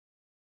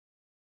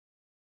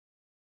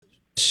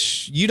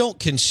you don't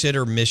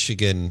consider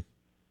Michigan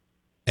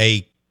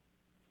a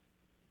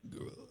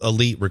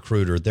elite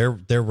recruiter.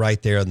 They're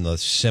right there in the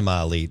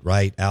semi-elite,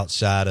 right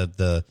outside of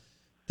the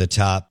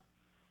top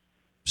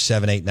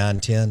 7, 8, 9,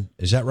 10.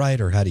 Is that right,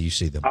 or how do you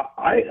see them?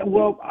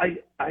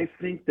 I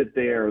think that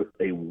they are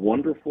a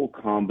wonderful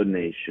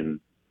combination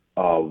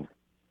of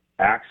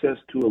access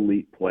to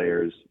elite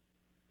players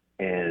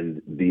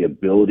and the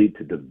ability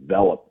to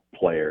develop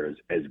players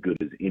as good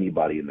as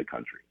anybody in the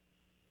country.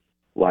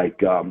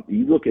 Like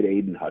you look at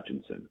Aiden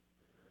Hutchinson.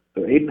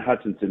 So Aiden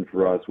Hutchinson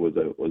for us was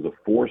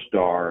a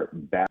 4-star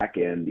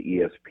back-end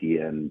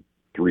ESPN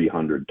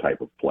 300 type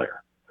of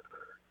player.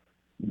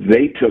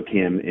 They took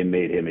him and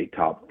made him a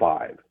top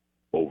 5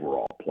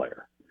 overall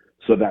player.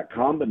 So that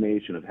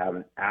combination of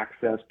having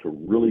access to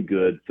really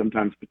good,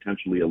 sometimes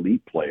potentially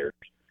elite players,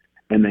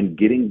 and then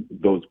getting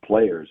those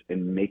players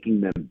and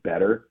making them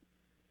better,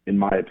 in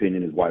my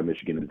opinion, is why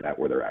Michigan is at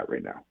where they're at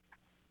right now.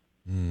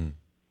 Mm.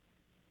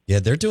 Yeah,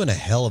 they're doing a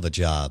hell of a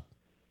job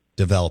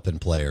developing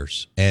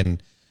players,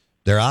 and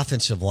their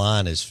offensive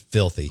line is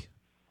filthy,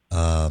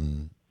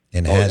 and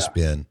has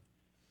been.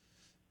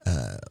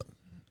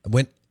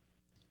 When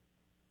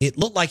it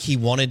looked like he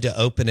wanted to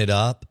open it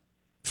up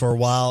for a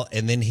while,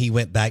 and then he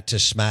went back to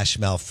smash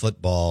mouth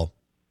football.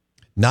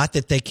 Not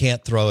that they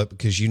can't throw it,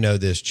 because you know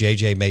this.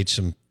 JJ made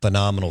some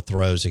phenomenal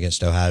throws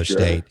against Ohio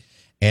State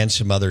and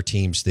some other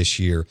teams this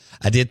year.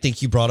 I did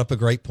think you brought up a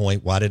great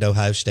point. Why did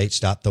Ohio State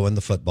stop throwing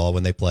the football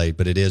when they played?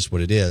 But it is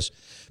what it is.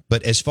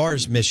 But as far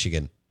as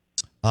Michigan,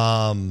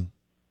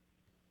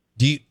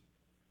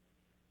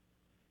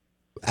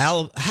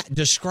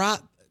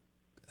 describe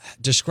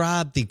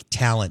the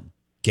talent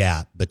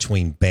gap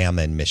between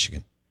Bama and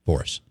Michigan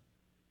for us?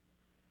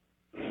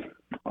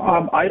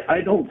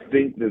 I don't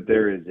think that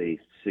there is a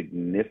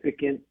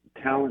significant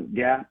talent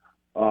gap.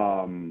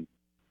 I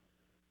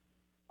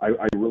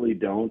really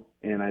don't.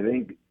 And I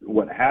think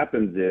what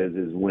happens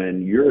is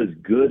when you're as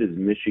good as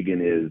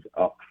Michigan is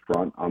up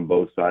front on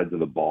both sides of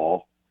the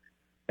ball,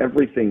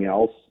 everything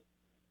else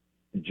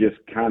just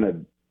kind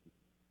of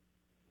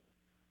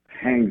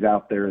hangs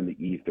out there in the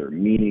ether,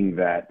 meaning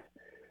that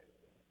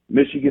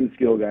Michigan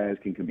skill guys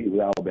can compete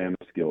with Alabama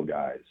skill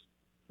guys.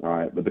 All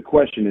right, but the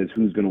question is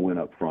who's going to win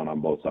up front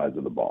on both sides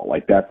of the ball.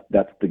 Like that's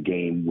the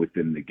game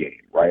within the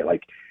game, right?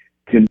 Like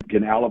can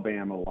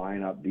Alabama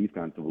line up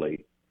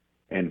defensively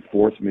and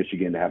force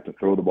Michigan to have to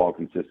throw the ball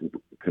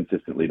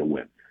consistently to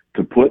win?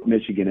 To put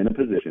Michigan in a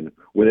position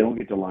where they don't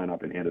get to line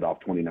up and hand it off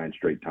 29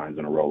 straight times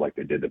in a row like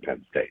they did to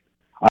Penn State.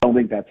 I don't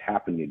think that's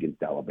happening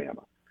against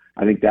Alabama.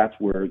 I think that's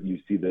where you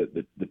see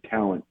the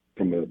talent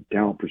from a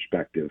talent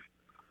perspective.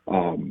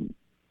 I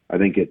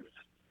think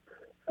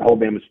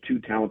Alabama's too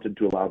talented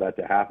to allow that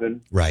to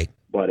happen. Right.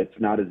 But it's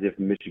not as if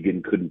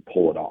Michigan couldn't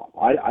pull it off.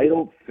 I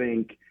don't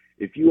think,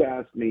 if you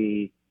ask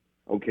me,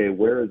 okay,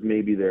 where is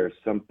maybe there's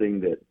something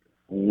that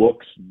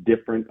looks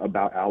different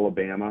about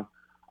Alabama,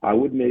 I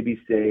would maybe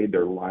say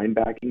their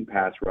linebacking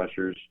pass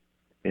rushers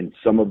and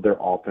some of their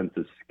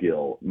offensive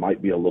skill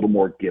might be a little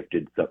more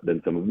gifted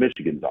than some of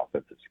Michigan's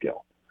offensive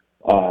skill.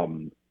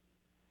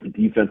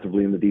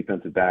 Defensively in the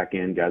defensive back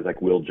end, guys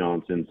like Will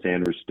Johnson,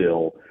 Sanders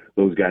Still,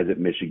 those guys at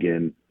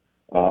Michigan,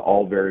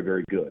 all very,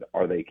 very good.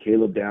 Are they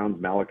Caleb Downs,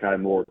 Malachi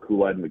Moore,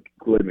 Kool-Aid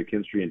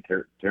McKinstry, and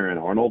Terran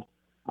Arnold?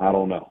 I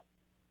don't know.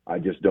 I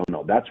just don't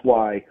know. That's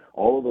why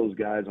all of those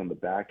guys on the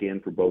back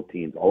end for both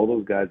teams, all of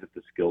those guys at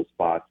the skill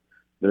spots,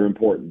 they're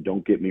important.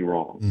 Don't get me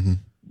wrong. Mm-hmm.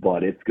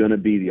 But it's going to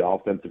be the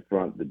offensive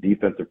front, the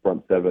defensive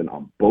front seven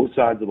on both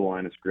sides of the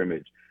line of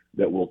scrimmage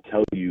that will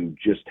tell you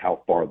just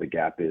how far the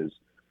gap is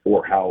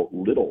or how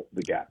little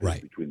the gap is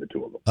between the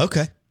two of them.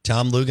 Okay.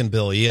 Tom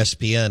Luginbill,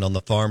 ESPN, on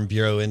the Farm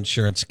Bureau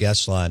Insurance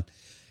guest line.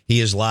 He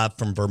is live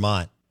from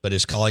Vermont, but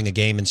is calling a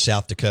game in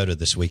South Dakota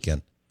this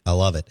weekend. I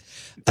love it.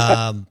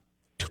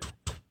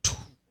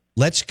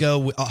 Let's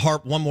go.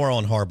 One more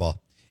on Harbaugh.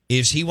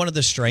 Is he one of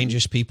the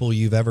strangest people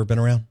you've ever been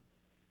around?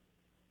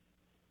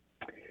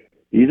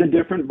 He's a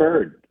different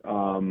bird.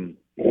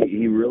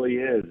 He really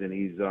is, and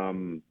he's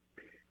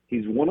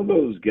one of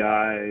those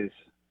guys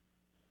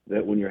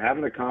that when you're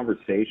having a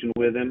conversation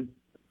with him,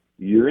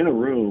 you're in a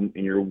room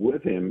and you're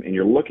with him and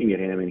you're looking at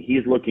him and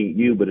he's looking at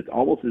you, but it's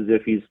almost as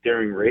if he's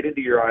staring right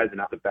into your eyes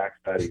and out the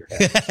backside of your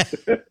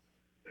head.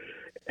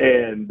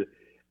 And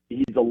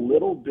he's a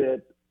little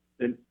bit,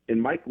 and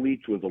Mike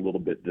Leach was a little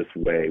bit this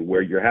way,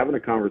 where you're having a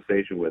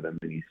conversation with him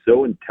and he's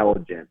so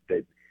intelligent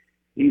that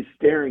he's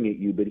staring at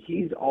you, but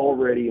he's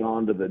already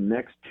on to the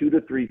next 2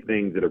 to 3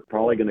 things that are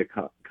probably going to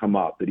come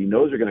up, that he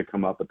knows are going to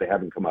come up, but they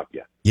haven't come up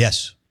yet.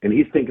 Yes. And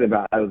he's thinking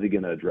about how is he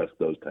going to address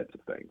those types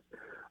of things.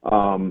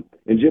 And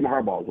Jim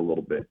Harbaugh is a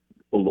little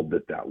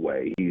bit that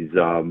way. He's,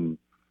 I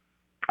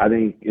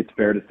think it's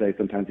fair to say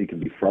sometimes he can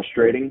be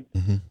frustrating.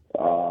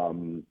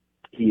 Mm-hmm.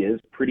 He is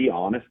pretty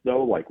honest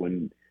though. Like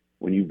when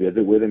you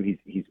visit with him,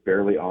 he's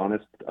fairly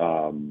honest,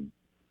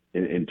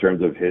 in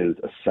terms of his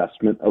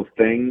assessment of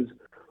things,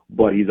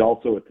 but he's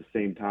also at the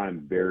same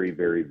time very,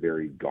 very,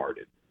 very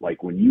guarded.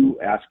 Like when you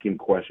ask him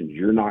questions,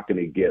 you're not going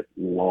to get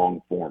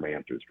long form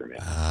answers from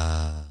him.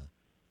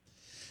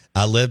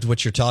 I lived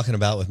what you're talking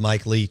about with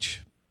Mike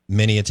Leach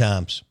many a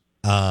times.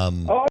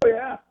 Oh,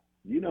 yeah.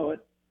 You know it.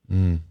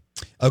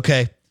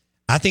 Okay.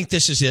 I think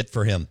this is it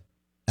for him.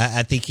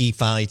 I think he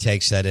finally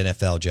takes that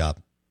NFL job.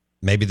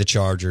 Maybe the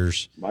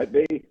Chargers. Might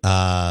be.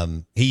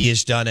 He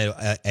has done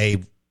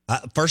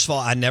first of all,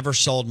 I never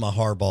sold my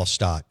Harbaugh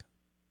stock,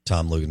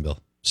 Tom Luginbill.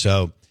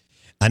 So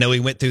I know he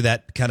went through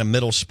that kind of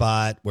middle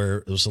spot where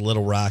it was a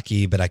little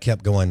rocky, but I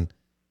kept going,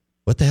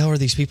 what the hell are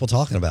these people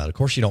talking about? Of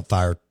course you don't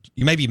fire.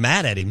 You may be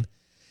mad at him.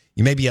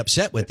 You may be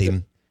upset with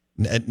him.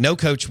 No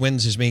coach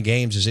wins as many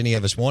games as any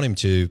of us want him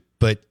to,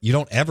 but you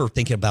don't ever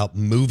think about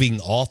moving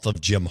off of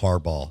Jim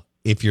Harbaugh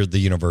if you're the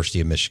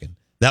University of Michigan.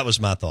 That was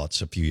my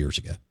thoughts a few years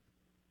ago.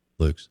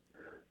 Luke's.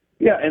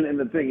 Yeah, and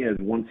the thing is,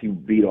 once you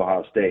beat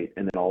Ohio State,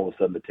 and then all of a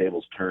sudden the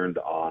tables turned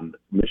on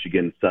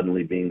Michigan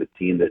suddenly being the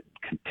team that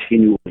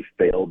continually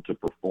failed to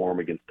perform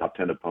against top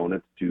 10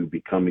 opponents to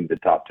becoming the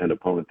top 10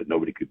 opponent that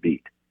nobody could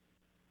beat.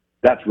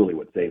 That's really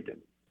what saved him.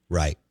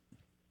 Right.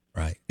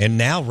 And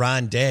now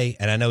Ryan Day,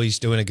 and I know he's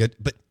doing a good,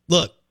 but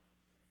look,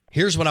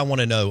 here's what I want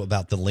to know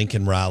about the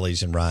Lincoln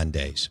Rileys and Ryan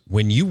Days.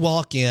 When you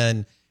walk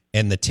in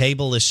and the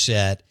table is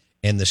set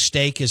and the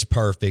steak is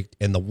perfect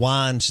and the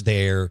wine's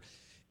there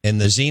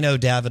and the Zeno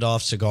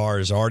Davidoff cigar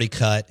is already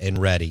cut and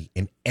ready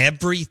and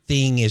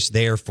everything is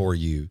there for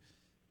you,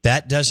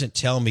 that doesn't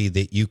tell me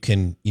that you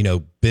can,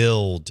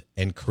 build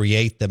and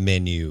create the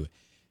menu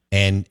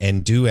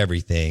and do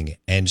everything.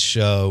 And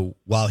so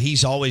while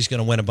he's always going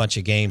to win a bunch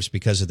of games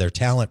because of their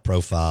talent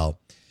profile,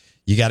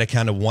 you got to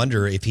kind of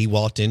wonder if he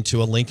walked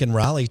into a Lincoln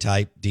Riley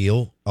type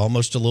deal,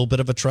 almost a little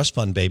bit of a trust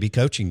fund baby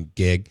coaching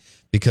gig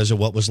because of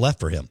what was left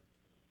for him.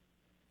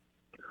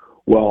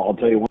 Well, I'll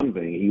tell you one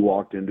thing. He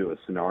walked into a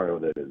scenario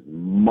that is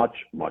much,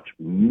 much,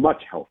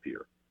 much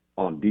healthier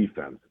on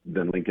defense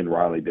than Lincoln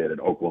Riley did at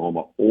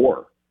Oklahoma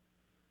or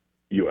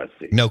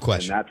USC. No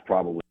question. And that's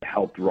probably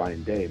helped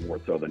Ryan Day more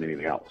so than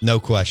anything else. No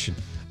question.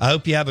 I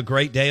hope you have a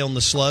great day on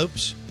the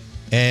slopes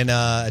and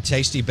a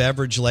tasty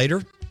beverage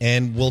later,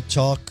 and we'll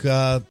talk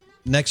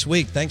next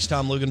week. Thanks,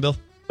 Tom Luginbill.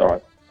 All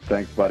right.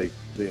 Thanks, buddy.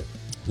 See you.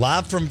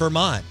 Live from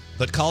Vermont,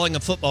 but calling a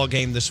football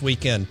game this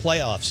weekend.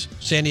 Playoffs.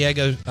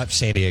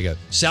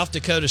 South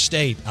Dakota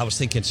State. I was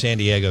thinking San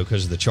Diego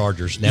because of the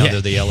Chargers. Now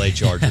they're the LA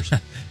Chargers,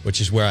 which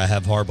is where I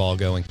have Harbaugh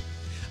going.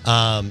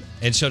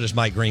 And so does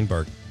Mike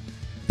Greenberg.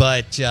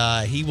 But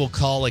he will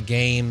call a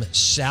game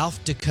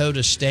South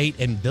Dakota State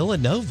and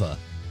Villanova.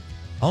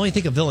 I only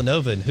think of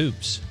Villanova in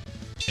hoops,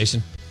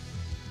 Jason.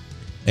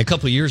 And a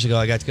couple of years ago,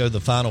 I got to go to the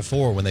Final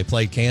Four when they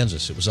played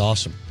Kansas. It was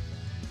awesome.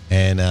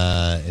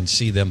 And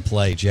see them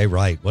play. Jay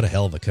Wright, what a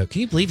hell of a coach.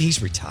 Can you believe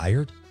he's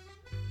retired?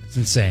 It's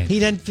insane. He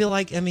doesn't feel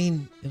like, it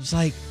was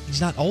like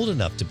he's not old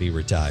enough to be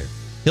retired.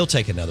 He'll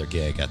take another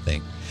gig, I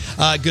think.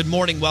 Good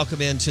morning.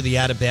 Welcome into the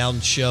Out of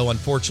Bounds show.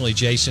 Unfortunately,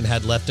 Jason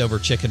had leftover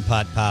chicken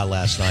pot pie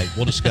last night.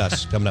 We'll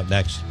discuss coming up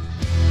next.